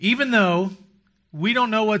Even though we don't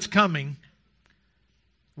know what's coming,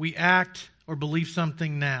 we act or believe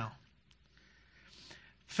something now.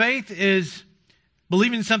 Faith is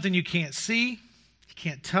believing something you can't see, you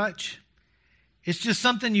can't touch. It's just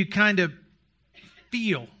something you kind of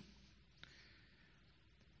feel.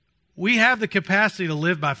 We have the capacity to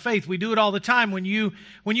live by faith. We do it all the time. When you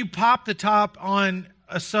pop the top on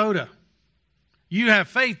a soda, you have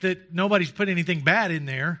faith that nobody's put anything bad in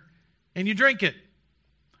there, and you drink it.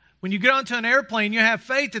 When you get onto an airplane, you have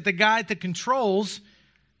faith that the guy at the controls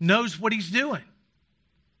knows what he's doing.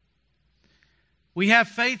 We have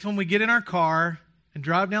faith when we get in our car and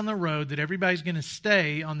drive down the road that everybody's going to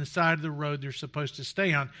stay on the side of the road they're supposed to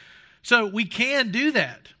stay on. So we can do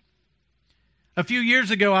that. A few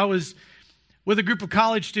years ago, I was with a group of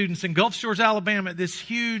college students in Gulf Shores, Alabama, at this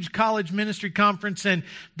huge college ministry conference, and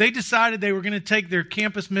they decided they were going to take their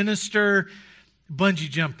campus minister bungee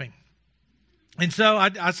jumping. And so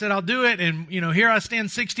I said, I'll do it. And, here I stand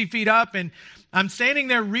 60 feet up, and I'm standing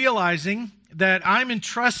there realizing that I'm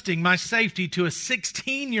entrusting my safety to a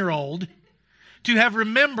 16-year-old to have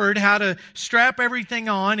remembered how to strap everything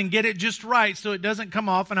on and get it just right so it doesn't come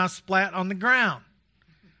off and I splat on the ground.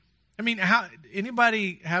 I mean,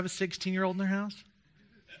 anybody have a 16-year-old in their house?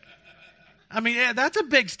 I mean, that's a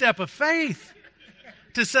big step of faith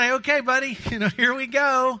to say, okay, buddy, here we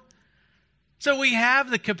go. So we have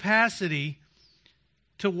the capacity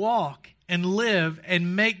to walk and live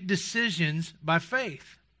and make decisions by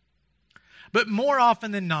faith. But more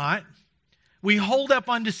often than not, we hold up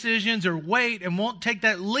on decisions or wait and won't take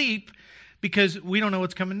that leap because we don't know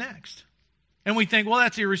what's coming next. And we think, well,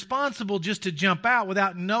 that's irresponsible just to jump out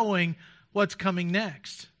without knowing what's coming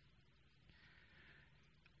next.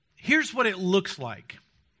 Here's what it looks like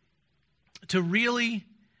to really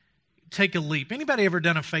take a leap. Anybody ever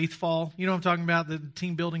done a faith fall? You know what I'm talking about, the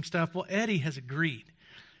team building stuff? Well, Eddie has agreed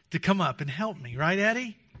to come up and help me. Right,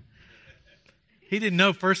 Eddie? He didn't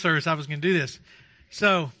know first service I was going to do this.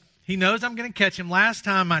 So he knows I'm going to catch him. Last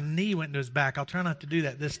time my knee went into his back. I'll try not to do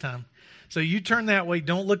that this time. So you turn that way.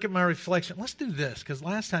 Don't look at my reflection. Let's do this, because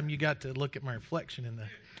last time you got to look at my reflection in the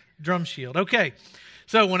drum shield. Okay.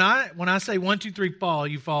 So when I say 1, 2, 3, fall,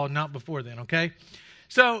 you fall, not before then, okay?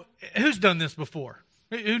 So who's done this before?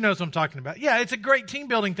 Who knows what I'm talking about? Yeah, it's a great team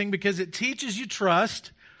building thing because it teaches you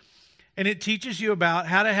trust, and it teaches you about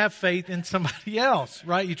how to have faith in somebody else,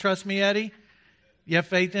 right? You trust me, Eddie? You have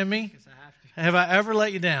faith in me? Yes, I have to. Have I ever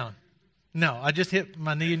let you down? No, I just hit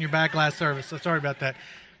my knee in your back last service, so sorry about that.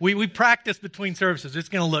 We practiced between services. It's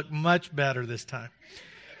going to look much better this time.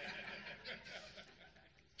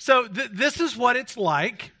 So this is what it's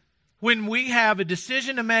like when we have a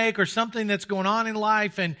decision to make or something that's going on in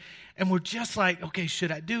life, and we're just like, okay,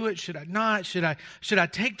 should I do it? Should I not? Should I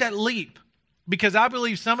take that leap? Because I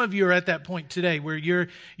believe some of you are at that point today where you're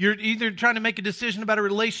either trying to make a decision about a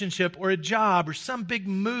relationship or a job or some big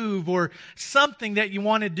move or something that you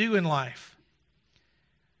want to do in life.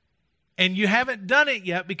 And you haven't done it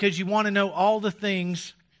yet because you want to know all the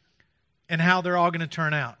things and how they're all going to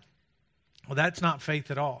turn out. Well, that's not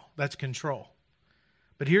faith at all. That's control.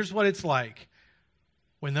 But here's what it's like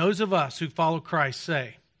when those of us who follow Christ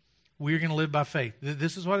say, we're going to live by faith.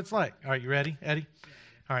 This is what it's like. All right, you ready, Eddie?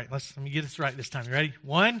 All right, let me get this right this time. You ready?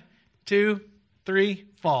 1, 2, 3,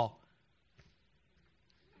 fall.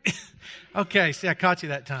 Okay, see, I caught you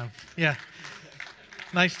that time. Yeah.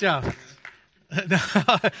 Nice job. No,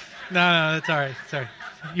 that's all right. Sorry.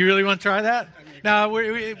 You really want to try that? No,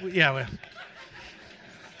 it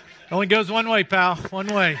only goes one way, pal. One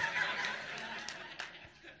way.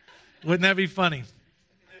 Wouldn't that be funny?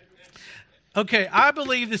 Okay, I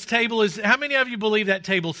believe this table is, how many of you believe that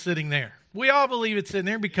table's sitting there? We all believe it's in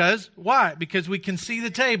there because, why? Because we can see the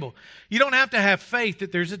table. You don't have to have faith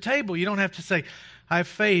that there's a table. You don't have to say, I have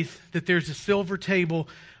faith that there's a silver table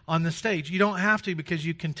on the stage. You don't have to because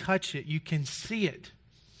you can touch it. You can see it.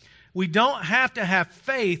 We don't have to have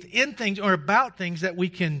faith in things or about things that we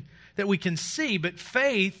can see, but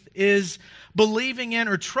faith is believing in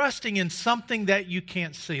or trusting in something that you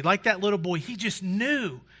can't see. Like that little boy, he just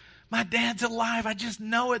knew. My dad's alive. I just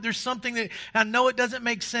know it. There's something that I know it doesn't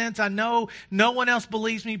make sense. I know no one else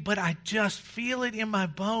believes me, but I just feel it in my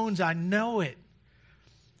bones. I know it.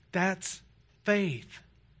 That's faith.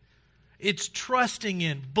 It's trusting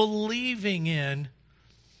in, believing in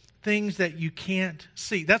things that you can't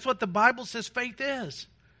see. That's what the Bible says faith is.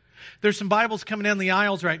 There's some Bibles coming down the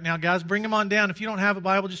aisles right now, guys. Bring them on down. If you don't have a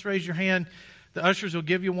Bible, just raise your hand. The ushers will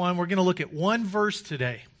give you one. We're going to look at one verse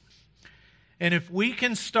today. And if we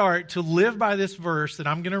can start to live by this verse that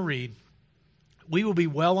I'm going to read, we will be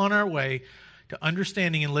well on our way to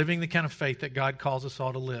understanding and living the kind of faith that God calls us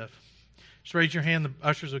all to live. Just raise your hand. The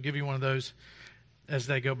ushers will give you one of those as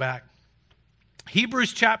they go back.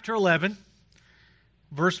 Hebrews chapter 11,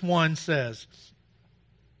 verse 1 says,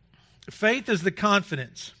 faith is the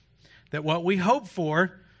confidence that what we hope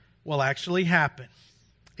for will actually happen.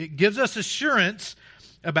 It gives us assurance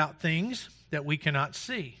about things that we cannot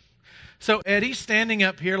see. So Eddie's standing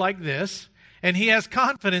up here like this, and he has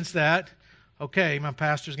confidence that, okay, my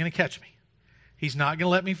pastor's going to catch me. He's not going to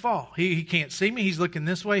let me fall. He can't see me. He's looking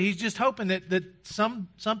this way. He's just hoping that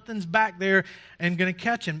something's back there and going to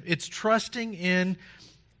catch him. It's trusting in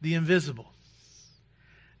the invisible.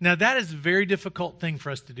 Now, that is a very difficult thing for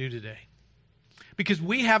us to do today because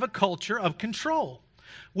we have a culture of control.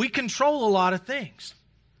 We control a lot of things.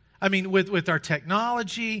 I mean, with our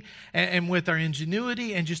technology and with our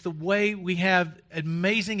ingenuity and just the way we have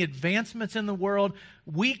amazing advancements in the world,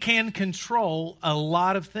 we can control a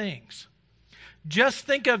lot of things. Just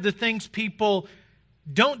think of the things people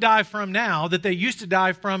don't die from now that they used to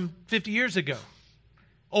die from 50 years ago.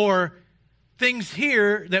 Or things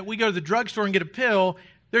here that we go to the drugstore and get a pill,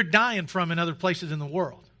 they're dying from in other places in the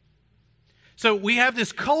world. So we have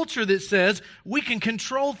this culture that says we can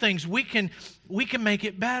control things. We can make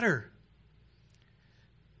it better.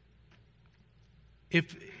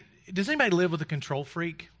 Does anybody live with a control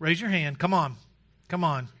freak? Raise your hand. Come on.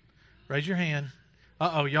 Raise your hand.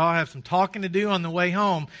 Y'all have some talking to do on the way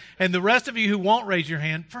home. And the rest of you who won't raise your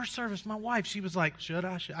hand, first service, my wife, she was like, should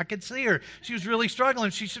I? I could see her. She was really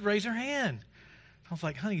struggling. She should raise her hand. I was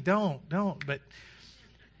like, honey, don't. But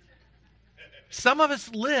some of us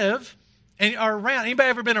live and are around. Anybody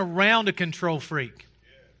ever been around a control freak?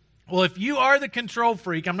 Well, if you are the control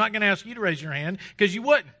freak, I'm not going to ask you to raise your hand because you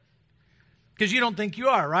wouldn't. Because you don't think you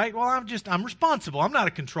are, right? Well, I'm responsible. I'm not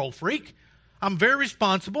a control freak. I'm very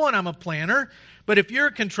responsible and I'm a planner. But if you're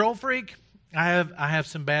a control freak, I have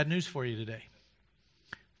some bad news for you today.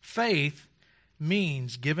 Faith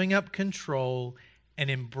means giving up control and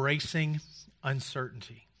embracing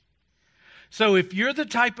uncertainty. So if you're the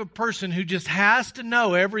type of person who just has to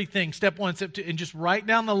know everything, step one, step two, and just right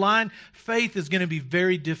down the line, faith is going to be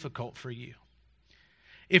very difficult for you.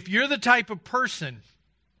 If you're the type of person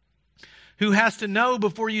who has to know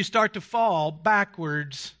before you start to fall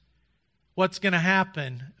backwards what's going to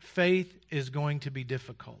happen, faith is going to be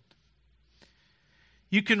difficult.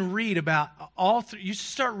 You can read about you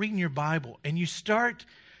start reading your Bible and you start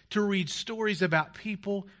to read stories about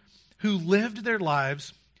people who lived their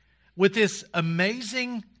lives with this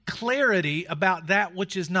amazing clarity about that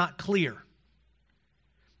which is not clear.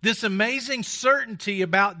 This amazing certainty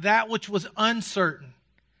about that which was uncertain.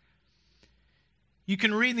 You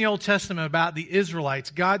can read in the Old Testament about the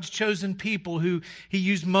Israelites, God's chosen people who He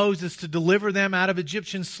used Moses to deliver them out of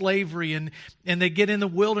Egyptian slavery. And they get in the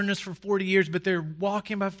wilderness for 40 years, but they're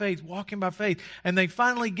walking by faith. And they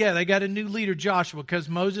finally they got a new leader, Joshua, because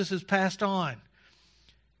Moses has passed on.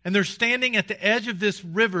 And they're standing at the edge of this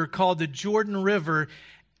river called the Jordan River,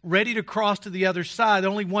 ready to cross to the other side.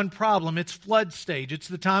 Only one problem, it's flood stage. It's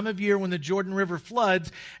the time of year when the Jordan River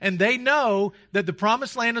floods, and they know that the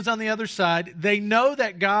promised land is on the other side. They know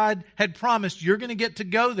that God had promised, you're going to get to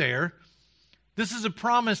go there. This is a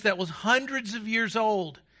promise that was hundreds of years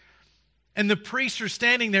old. And the priests are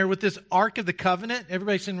standing there with this Ark of the Covenant.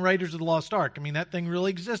 Everybody's seen Raiders of the Lost Ark. I mean, that thing really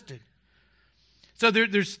existed. So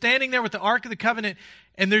they're standing there with the Ark of the Covenant,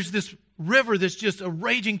 and there's this river that's just a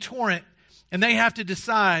raging torrent. And they have to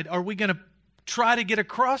decide, are we going to try to get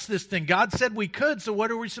across this thing? God said we could, so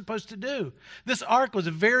what are we supposed to do? This ark was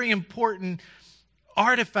a very important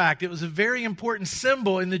artifact. It was a very important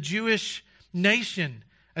symbol in the Jewish nation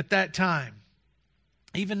at that time.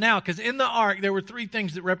 Even now, because in the ark, there were three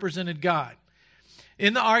things that represented God.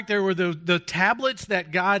 In the ark, there were the tablets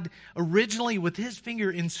that God originally, with His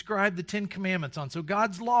finger, inscribed the 10 Commandments on. So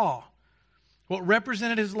God's law, what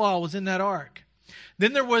represented His law, was in that ark.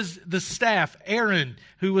 Then there was the staff. Aaron,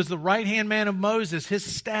 who was the right-hand man of Moses, his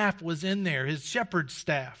staff was in there, his shepherd's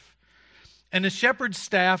staff. And the shepherd's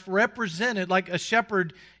staff represented, like a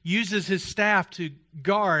shepherd uses his staff to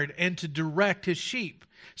guard and to direct his sheep.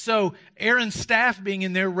 So Aaron's staff being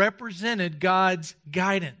in there represented God's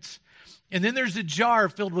guidance. And then there's a jar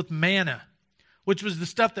filled with manna, which was the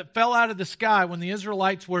stuff that fell out of the sky when the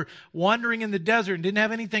Israelites were wandering in the desert and didn't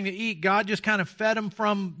have anything to eat. God just kind of fed them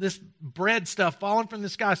from this bread stuff falling from the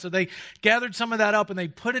sky. So they gathered some of that up and they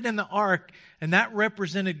put it in the ark, and that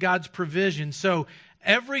represented God's provision. So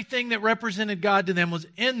everything that represented God to them was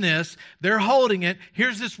in this. They're holding it.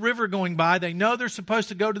 Here's this river going by. They know they're supposed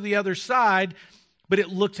to go to the other side, but it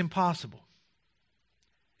looks impossible.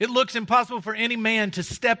 It looks impossible for any man to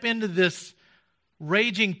step into this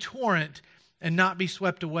raging torrent and not be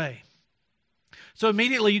swept away. So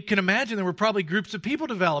immediately you can imagine there were probably groups of people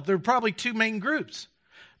developed. There were probably two main groups.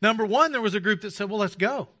 Number one, there was a group that said, well, let's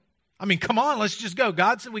go. I mean, come on, let's just go.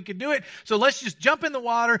 God said we could do it, so let's just jump in the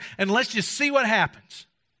water and let's just see what happens.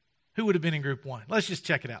 Who would have been in group one? Let's just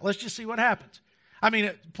check it out. Let's just see what happens. I mean,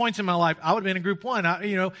 at points in my life, I would have been in group one.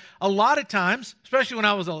 A lot of times, especially when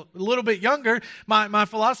I was a little bit younger, my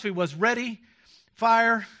philosophy was ready,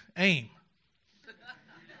 fire, aim.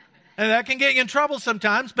 And that can get you in trouble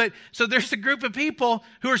sometimes. But so there's a group of people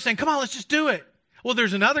who are saying, come on, let's just do it. Well,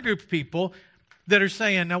 there's another group of people that are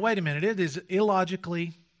saying, now, wait a minute,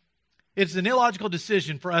 it's an illogical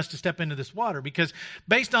decision for us to step into this water because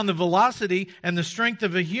based on the velocity and the strength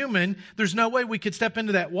of a human, there's no way we could step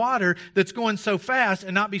into that water that's going so fast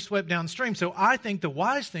and not be swept downstream. So I think the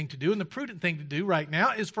wise thing to do and the prudent thing to do right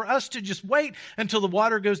now is for us to just wait until the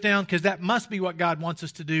water goes down because that must be what God wants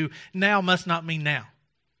us to do. Now must not mean now.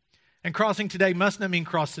 And crossing today must not mean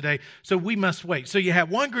cross today, so we must wait. So you have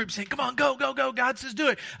one group saying, come on, go, go, go. God says do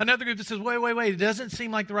it. Another group that says, wait. It doesn't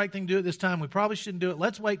seem like the right thing to do it this time. We probably shouldn't do it.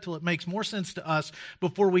 Let's wait till it makes more sense to us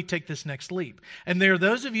before we take this next leap. And there are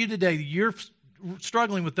those of you today, you're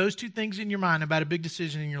struggling with those two things in your mind about a big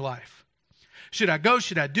decision in your life. Should I go?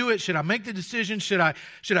 Should I do it? Should I make the decision? Should I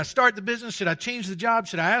start the business? Should I change the job?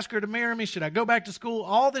 Should I ask her to marry me? Should I go back to school?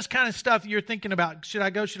 All this kind of stuff you're thinking about. Should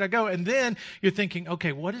I go? Should I go? And then you're thinking,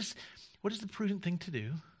 okay, what is the prudent thing to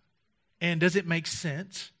do? And does it make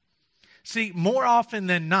sense? See, more often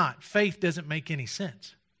than not, faith doesn't make any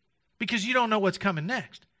sense because you don't know what's coming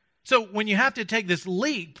next. So when you have to take this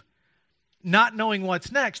leap, not knowing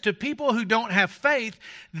what's next, to people who don't have faith,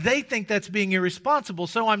 they think that's being irresponsible.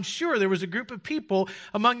 So I'm sure there was a group of people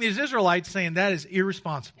among these Israelites saying that is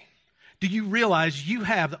irresponsible. Do you realize you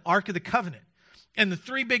have the Ark of the Covenant and the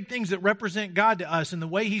three big things that represent God to us and the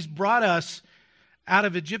way He's brought us out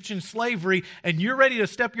of Egyptian slavery, and you're ready to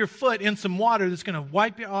step your foot in some water that's going to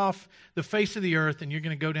wipe you off the face of the earth and you're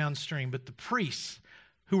going to go downstream. But the priests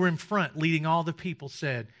who were in front leading all the people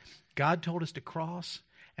said, God told us to cross,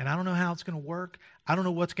 and I don't know how it's going to work. I don't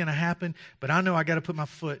know what's going to happen, but I know I got to put my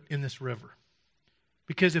foot in this river.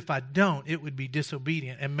 Because if I don't, it would be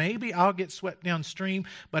disobedient. And maybe I'll get swept downstream,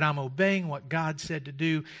 but I'm obeying what God said to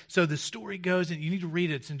do. So the story goes, and you need to read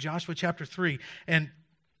it. It's in Joshua chapter 3. And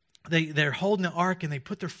they're holding the ark, and they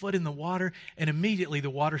put their foot in the water, and immediately the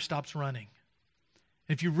water stops running.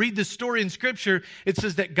 If you read the story in Scripture, it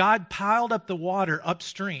says that God piled up the water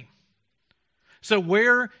upstream. So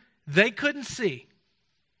where they couldn't see,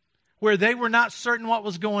 where they were not certain what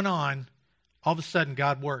was going on, all of a sudden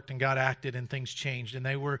God worked and God acted and things changed. And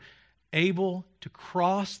they were able to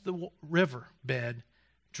cross the river bed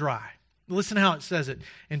dry. Listen how it says it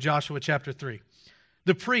in Joshua chapter 3.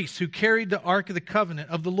 The priests who carried the Ark of the Covenant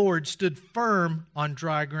of the Lord stood firm on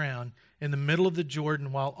dry ground in the middle of the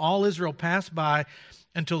Jordan while all Israel passed by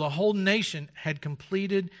until the whole nation had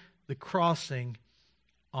completed the crossing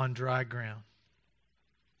on dry ground.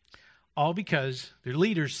 All because their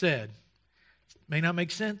leaders said, it may not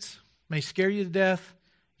make sense, may scare you to death,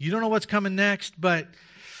 you don't know what's coming next, but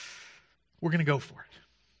we're going to go for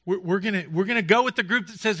it. We're going to go with the group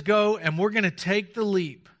that says go, and we're going to take the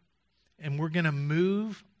leap, and we're going to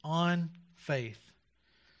move on faith.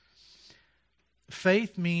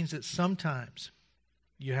 Faith means that sometimes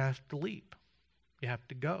you have to leap. You have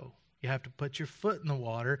to go. You have to put your foot in the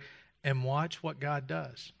water and watch what God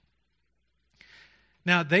does.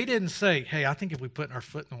 Now, they didn't say, hey, I think if we put our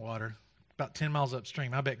foot in the water about 10 miles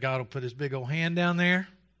upstream, I bet God will put his big old hand down there,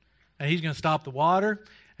 and he's going to stop the water,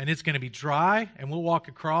 and it's going to be dry, and we'll walk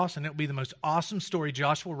across, and it'll be the most awesome story.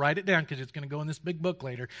 Josh will write it down because it's going to go in this big book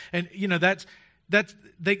later. And,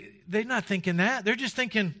 they're not thinking that. They're just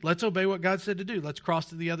thinking, let's obey what God said to do. Let's cross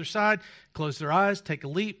to the other side, close their eyes, take a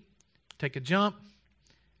leap, take a jump,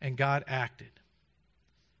 and God acted.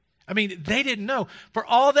 I mean, they didn't know. For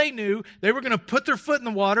all they knew, they were going to put their foot in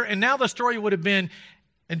the water, and now the story would have been,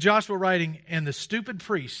 and Joshua writing, and the stupid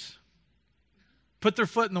priests put their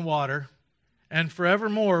foot in the water, and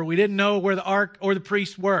forevermore, we didn't know where the ark or the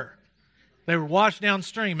priests were. They were washed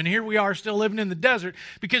downstream, and here we are still living in the desert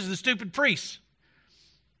because of the stupid priests.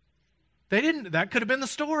 That could have been the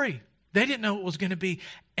story. They didn't know what it was going to be.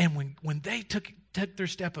 And when they took their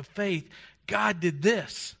step of faith, God did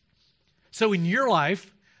this. So in your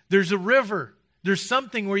life, there's a river. There's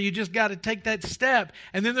something where you just got to take that step.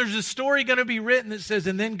 And then there's a story going to be written that says,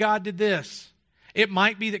 and then God did this. It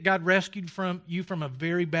might be that God rescued you from a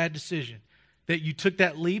very bad decision. That you took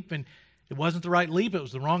that leap and it wasn't the right leap. It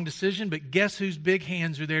was the wrong decision. But guess whose big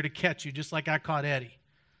hands are there to catch you, just like I caught Eddie?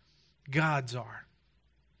 God's are.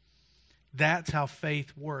 That's how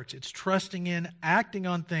faith works. It's trusting in, acting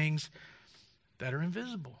on things that are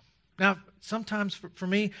invisible. Now, sometimes for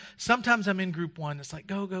me, sometimes I'm in group one. It's like,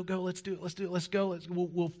 go, let's do it, let's go.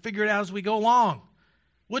 We'll figure it out as we go along.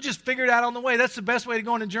 We'll just figure it out on the way. That's the best way to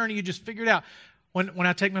go on a journey. You just figure it out. When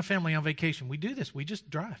I take my family on vacation, we do this. We just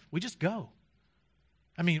drive. We just go.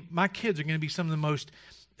 I mean, my kids are going to be some of the most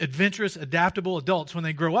adventurous, adaptable adults when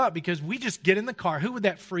they grow up because we just get in the car. Who would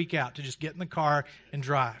that freak out to just get in the car and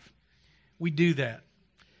drive? We do that.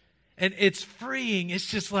 And it's freeing. It's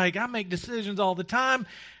just like I make decisions all the time.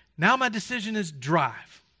 Now my decision is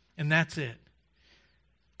drive, and that's it.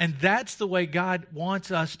 And that's the way God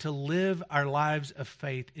wants us to live our lives of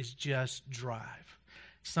faith, is just drive.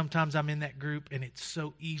 Sometimes I'm in that group, and it's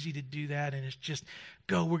so easy to do that, and it's just,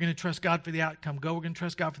 go, we're going to trust God for the outcome. Go, we're going to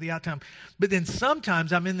trust God for the outcome. But then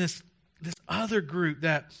sometimes I'm in this other group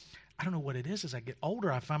that, I don't know what it is. As I get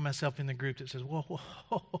older, I find myself in the group that says, whoa,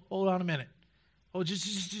 hold on a minute. Oh,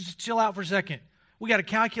 just chill out for a second. We got to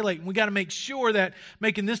calculate, and we got to make sure that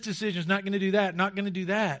making this decision is not going to do that, not going to do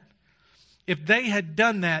that. If they had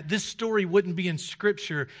done that, this story wouldn't be in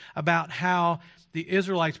Scripture about how the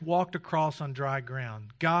Israelites walked across on dry ground.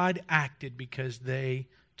 God acted because they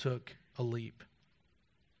took a leap.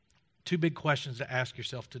 Two big questions to ask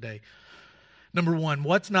yourself today. Number one,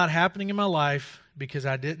 what's not happening in my life because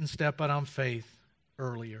I didn't step out on faith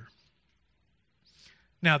earlier?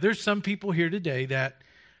 Now, there's some people here today that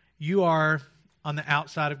you are on the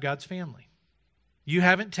outside of God's family. You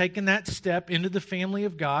haven't taken that step into the family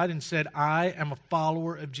of God and said, I am a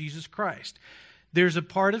follower of Jesus Christ. There's a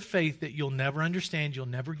part of faith that you'll never understand, you'll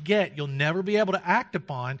never get, you'll never be able to act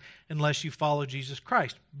upon unless you follow Jesus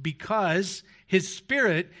Christ, because His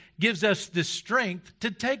Spirit gives us the strength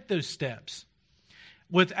to take those steps.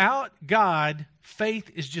 Without God,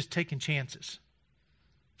 faith is just taking chances.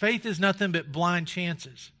 Faith is nothing but blind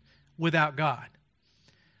chances without God.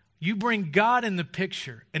 You bring God in the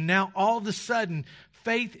picture, and now all of a sudden,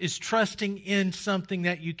 faith is trusting in something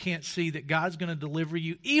that you can't see, that God's going to deliver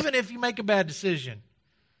you, even if you make a bad decision.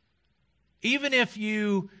 Even if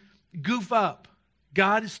you goof up,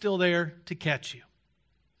 God is still there to catch you.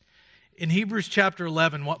 In Hebrews chapter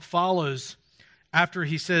 11, what follows after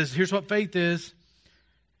he says, here's what faith is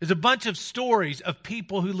a bunch of stories of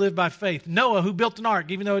people who live by faith. Noah, who built an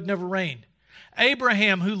ark, even though it never rained.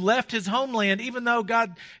 Abraham, who left his homeland, even though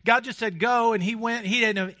God just said go, and he went. He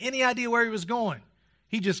didn't have any idea where he was going.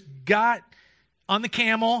 He just got on the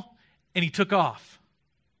camel, and he took off.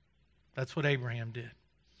 That's what Abraham did.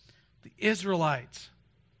 The Israelites,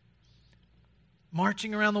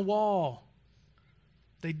 marching around the wall.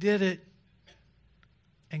 They did it,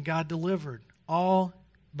 and God delivered, all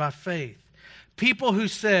by faith. People who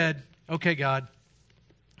said, okay, God,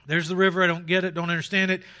 there's the river. I don't get it, don't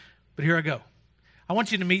understand it, but here I go. I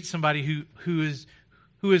want you to meet somebody who is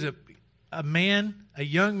a man, a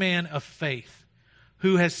young man of faith,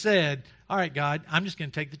 who has said, all right, God, I'm just going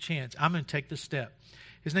to take the chance. I'm going to take the step.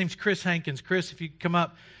 His name's Chris Hankins. Chris, if you come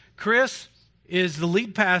up. Chris is the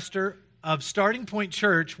lead pastor of Starting Point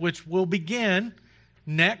Church, which will begin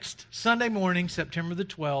next Sunday morning, September the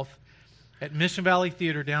 12th, at Mission Valley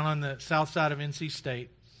Theater down on the south side of NC State.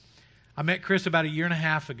 I met Chris about a year and a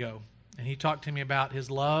half ago, and he talked to me about his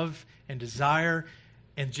love and desire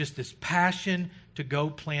and just this passion to go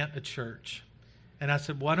plant a church. And I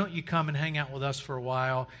said, why don't you come and hang out with us for a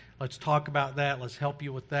while? Let's talk about that. Let's help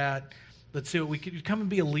you with that. Let's see what we could come and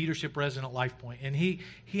be a leadership resident at Life Point. And he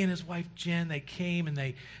and his wife Jen, they came and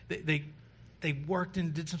they worked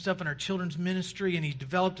and did some stuff in our children's ministry, and he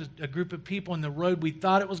developed a group of people, and the road we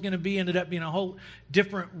thought it was going to be ended up being a whole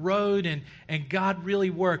different road, and God really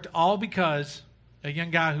worked, all because a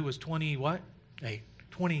young guy who was 27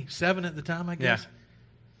 at the time, I guess. Yeah.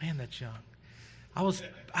 Man, that's young. I was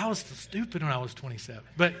stupid when I was 27.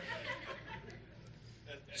 But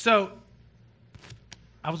so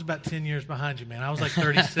I was about 10 years behind you, man. I was like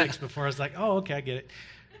 36 before I was like, oh, okay, I get it.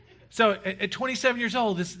 So at 27 years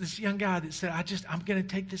old, this young guy that said, I'm going to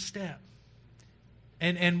take this step.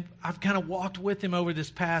 And I've kind of walked with him over this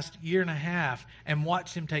past year and a half and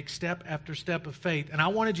watched him take step after step of faith. And I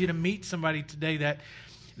wanted you to meet somebody today that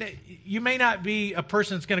you may not be a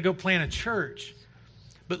person that's going to go plant a church,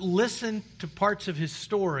 but listen to parts of his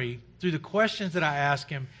story through the questions that I ask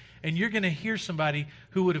him, and you're going to hear somebody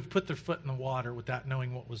who would have put their foot in the water without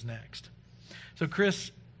knowing what was next. So Chris,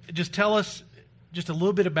 just tell us just a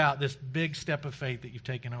little bit about this big step of faith that you've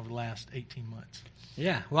taken over the last 18 months.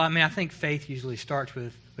 Yeah, well, I mean, I think faith usually starts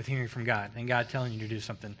with hearing from God and God telling you to do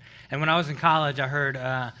something. And when I was in college, I heard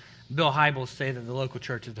Bill Hybels say that the local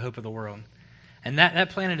church is the hope of the world. And that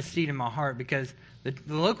planted a seed in my heart, because the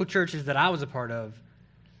local churches that I was a part of,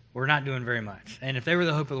 we're not doing very much. And if they were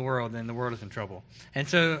the hope of the world, then the world is in trouble. And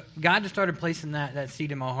so God just started placing that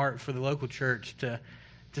seed in my heart for the local church to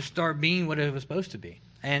start being what it was supposed to be.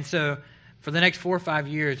 And so for the next 4 or 5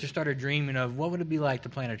 years, just started dreaming of what would it be like to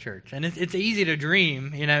plant a church. And it's easy to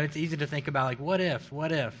dream, it's easy to think about, like, what if?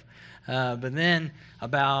 But then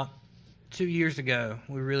about 2 years ago,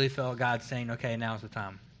 we really felt God saying, okay, now's the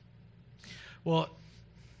time. Well,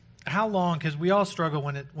 how long, because we all struggle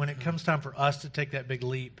when it comes time for us to take that big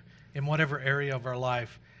leap in whatever area of our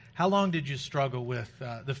life, how long did you struggle with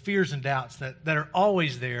the fears and doubts that are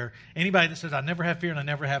always there? Anybody that says, I never have fear and I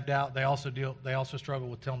never have doubt, they also struggle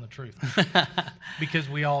with telling the truth. Because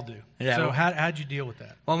we all do. Yeah, so how'd you deal with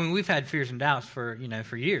that? Well, I mean, we've had fears and doubts for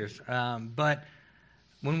years. But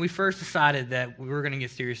when we first decided that we were going to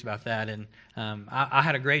get serious about that, and I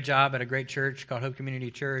had a great job at a great church called Hope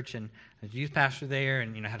Community Church, and I was a youth pastor there,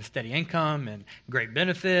 and had a steady income and great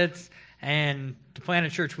benefits. And to plant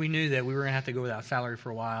a church, we knew that we were going to have to go without salary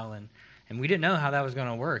for a while, and we didn't know how that was going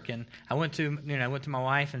to work. And I went to my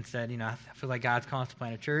wife and said, I feel like God's calling us to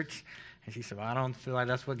plant a church. And she said, well, I don't feel like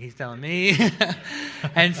that's what He's telling me.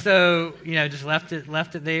 And so, just left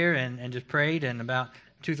it there and just prayed. And about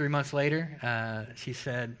 2-3 months later, she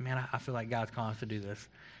said, man, I feel like God's calling us to do this.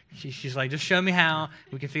 She's like, just show me how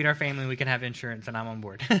we can feed our family and we can have insurance, and I'm on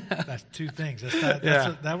board. That's two things.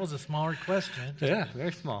 That was a small question. Yeah,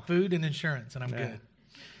 very small. Food and insurance, and I'm good.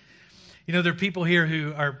 There are people here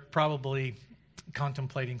who are probably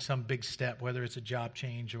contemplating some big step, whether it's a job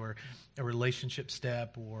change or a relationship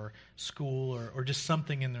step or school or just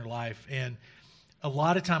something in their life. And a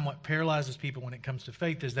lot of time what paralyzes people when it comes to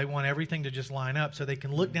faith is they want everything to just line up so they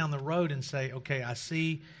can look down the road and say, okay, I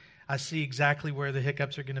see exactly where the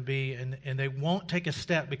hiccups are going to be, and they won't take a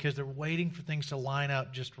step because they're waiting for things to line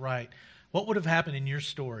up just right. What would have happened in your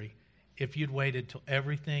story if you'd waited till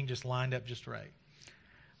everything just lined up just right?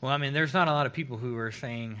 Well, I mean, there's not a lot of people who are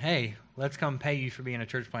saying, hey, let's come pay you for being a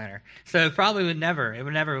church planter. So it probably would never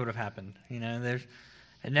have happened. It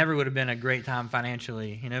never would have been a great time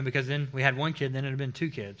financially, because then we had 1 kid, then it would have been 2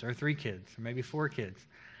 kids or 3 kids or maybe 4 kids.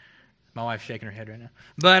 My wife's shaking her head right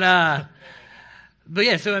now. But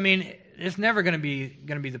yeah, so I mean, it's never going to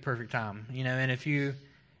be the perfect time, and if you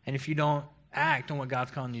don't act on what God's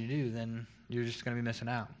calling you to do, then you're just going to be missing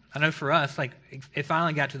out. I know for us, like, it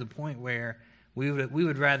finally got to the point where we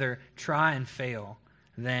would rather try and fail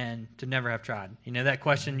than to never have tried. That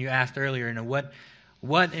question you asked earlier,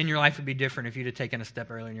 what in your life would be different if you'd have taken a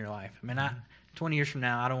step earlier in your life? I mean, 20 years from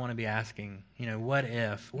now, I don't want to be asking, what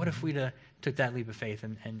if we'd have took that leap of faith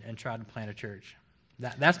and tried to plant a church?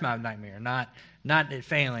 That's my nightmare. Not it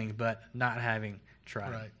failing, but not having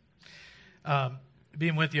tried. Right.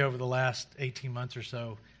 Being with you over the last 18 months or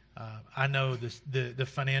so, I know the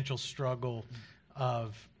financial struggle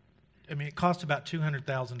of, it costs about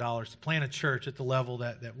 $200,000 to plant a church at the level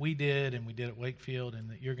that we did and we did at Wakefield and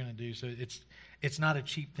that you're going to do. So it's not a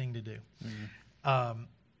cheap thing to do. Mm-hmm.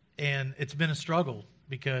 And it's been a struggle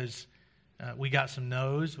because we got some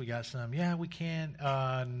no's. We got some, yeah, we can.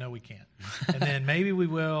 No, we can't. And then maybe we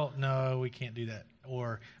will. No, we can't do that.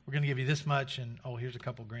 Or we're going to give you this much, and, here's a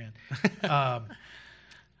couple grand.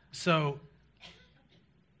 So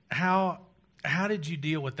how did you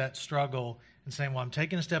deal with that struggle and saying, well, I'm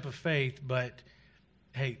taking a step of faith, but,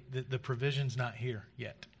 hey, the provision's not here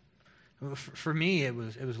yet? For me, it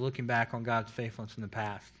was looking back on God's faithfulness in the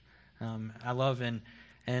past. I love in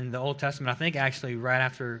the Old Testament, I think actually right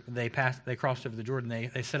after they crossed over the Jordan,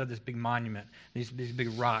 they set up this big monument, these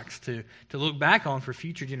big rocks to look back on for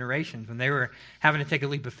future generations when they were having to take a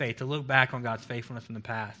leap of faith, to look back on God's faithfulness in the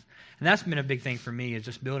past. And that's been a big thing for me, is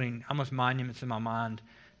just building almost monuments in my mind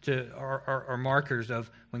or markers of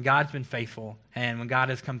when God's been faithful and when God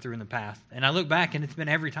has come through in the past. And I look back and it's been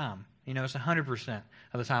every time. It's 100%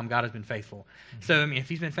 of the time God has been faithful. Mm-hmm. So, if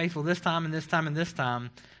He's been faithful this time and this time and this time,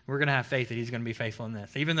 we're going to have faith that He's going to be faithful in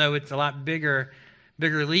this. Even though it's a lot bigger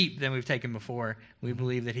leap than we've taken before, we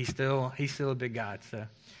believe that He's still a big God.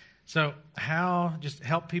 So how, just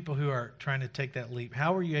help people who are trying to take that leap,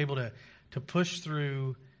 how were you able to push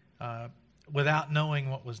through without knowing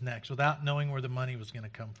what was next, without knowing where the money was going to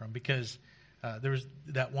come from? Because there was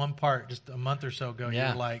that one part just a month or so ago, you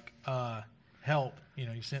were like, help.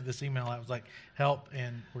 You sent this email out. It was like, help,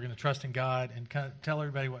 and we're going to trust in God, and kind of tell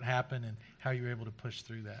everybody what happened and how you were able to push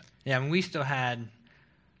through that. Yeah, we still had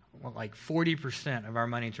like 40% of our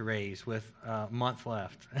money to raise with a month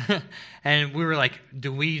left. And we were like,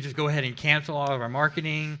 do we just go ahead and cancel all of our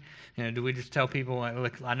marketing? Do we just tell people,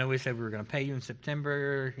 look, I know we said we were going to pay you in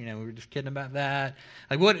September. We were just kidding about that.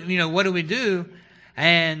 Like, what do we do?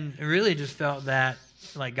 And really just felt that,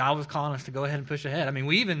 like, God was calling us to go ahead and push ahead.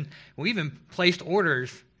 We even placed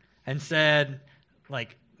orders and said,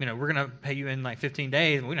 like, we're going to pay you in like 15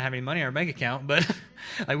 days, and we don't have any money in our bank account, but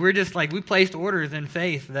like we're just like, we placed orders in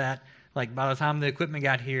faith that like by the time the equipment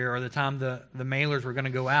got here or the time the mailers were going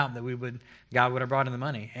to go out, that God would have brought in the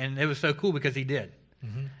money. And it was so cool because he did.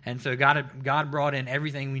 Mm-hmm. And so God brought in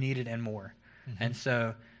everything we needed and more. Mm-hmm. And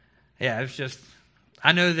so, yeah, it's just,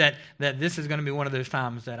 I know that this is going to be one of those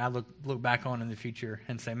times that I look back on in the future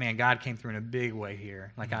and say, man, God came through in a big way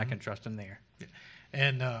here. Like, I can trust him there.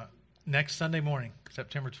 And next Sunday morning,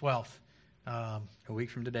 September 12th. A week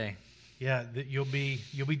from today. Yeah, you'll be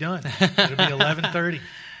done. It'll be 11:30,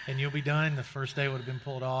 and you'll be done. The first day would have been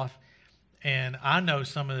pulled off. And I know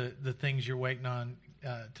some of the things you're waiting on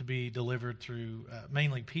to be delivered through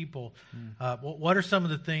mainly people. What are some of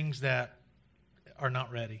the things that are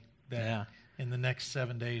not ready? That in the next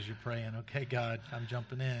 7 days you're praying, okay, God, I'm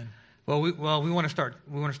jumping in. Well, we want to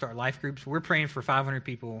start life groups. We're praying for 500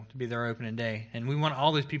 people to be their opening day, and we want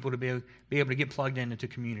all those people to be able to get plugged into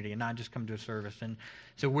community and not just come to a service. And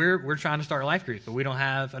so we're trying to start life groups, but we don't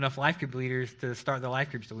have enough life group leaders to start the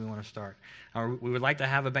life groups that we want to start. Or we would like to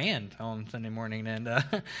have a band on Sunday morning, and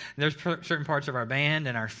there's certain parts of our band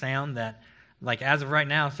and our sound that, like as of right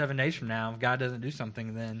now, 7 days from now, if God doesn't do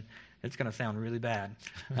something, then it's going to sound really bad.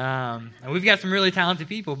 And we've got some really talented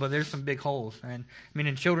people, but there's some big holes. And I mean,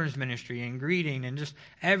 in children's ministry and greeting and just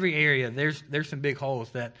every area, there's some big holes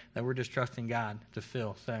that we're just trusting God to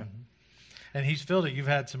fill. So, and he's filled it. You've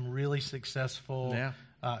had some really successful,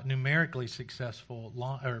 numerically successful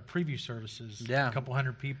preview services. Yeah, a couple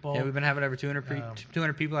hundred people. Yeah, we've been having over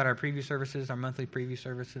 200 people at our preview services, our monthly preview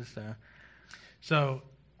services. So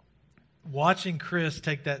watching Chris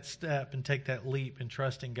take that step and take that leap and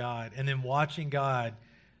trusting God, and then watching God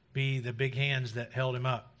be the big hands that held him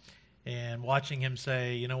up, and watching him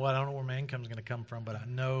say, you know what, I don't know where my income is going to come from, but I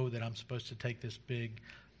know that I'm supposed to take this big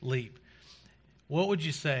leap. What would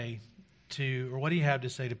you say or what do you have to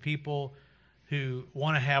say to people who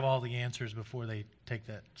want to have all the answers before they take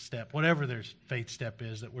that step, whatever their faith step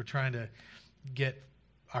is, that we're trying to get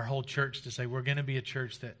our whole church to say, we're going to be a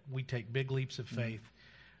church that we take big leaps of faith.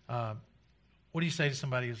 What do you say to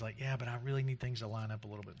somebody who's like, yeah, but I really need things to line up a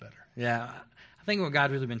little bit better? Yeah, I think what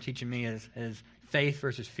God's really been teaching me is faith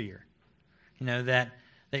versus fear. That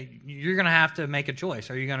you're going to have to make a choice.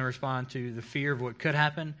 Are you going to respond to the fear of what could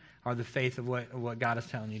happen or the faith of what God is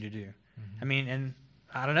telling you to do? Mm-hmm. I mean, and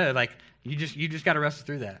I don't know, like you just got to wrestle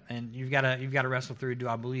through that. And you've got to wrestle through, do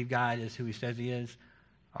I believe God is who he says he is,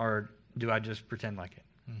 or do I just pretend like it?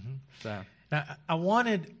 Mm-hmm. So now, I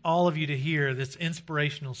wanted all of you to hear this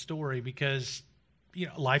inspirational story because,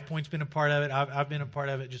 LifePoint's been a part of it. I've been a part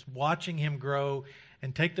of it. Just watching him grow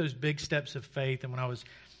and take those big steps of faith. And when I was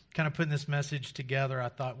kind of putting this message together, I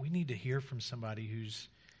thought we need to hear from somebody who's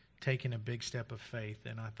taken a big step of faith.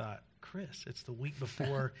 And I thought, Chris, it's the week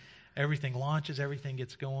before everything launches, everything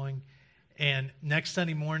gets going. And next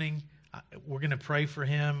Sunday morning, we're going to pray for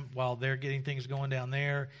him while they're getting things going down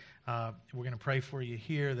there. We're going to pray for you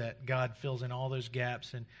here that God fills in all those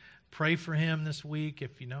gaps, and pray for him this week.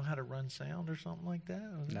 If you know how to run sound or something like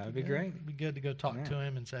that, that would be great. It'd be good to go talk to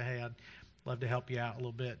him and say, hey, I'd love to help you out a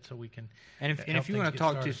little bit so we can. And if you want to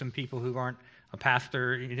talk to some people who aren't a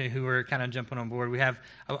pastor, who are kind of jumping on board, we have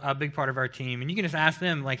a big part of our team, and you can just ask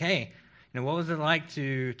them, like, hey, what was it like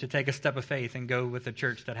to take a step of faith and go with a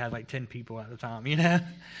church that had like 10 people at the time,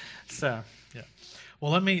 So, yeah.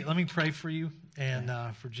 Well, let me pray for you and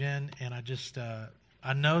for Jen, and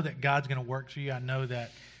I know that God's going to work through you. I know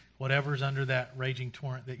that whatever's under that raging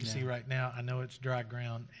torrent that you see right now, I know it's dry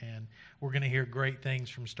ground, and we're going to hear great things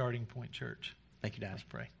from Starting Point Church. Thank you, Dad. Let's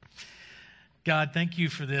pray. God, thank you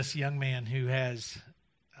for this young man who has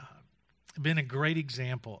been a great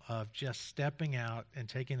example of just stepping out and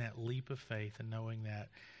taking that leap of faith and knowing that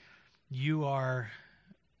you are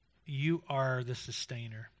the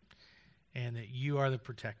sustainer and that you are the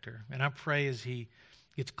protector. And I pray as he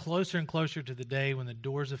gets closer and closer to the day when the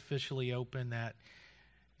doors officially open,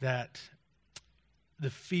 that the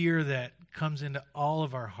fear that comes into all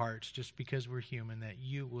of our hearts just because we're human, that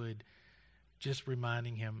you would just keep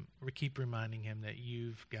reminding him that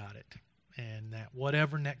you've got it. And that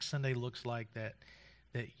whatever next Sunday looks like, that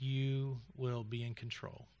you will be in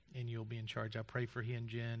control and you'll be in charge. I pray for he and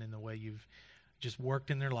Jen and the way you've just worked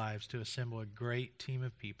in their lives to assemble a great team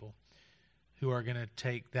of people who are going to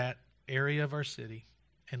take that area of our city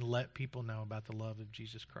and let people know about the love of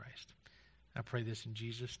Jesus Christ. I pray this in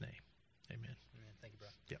Jesus' name. Amen.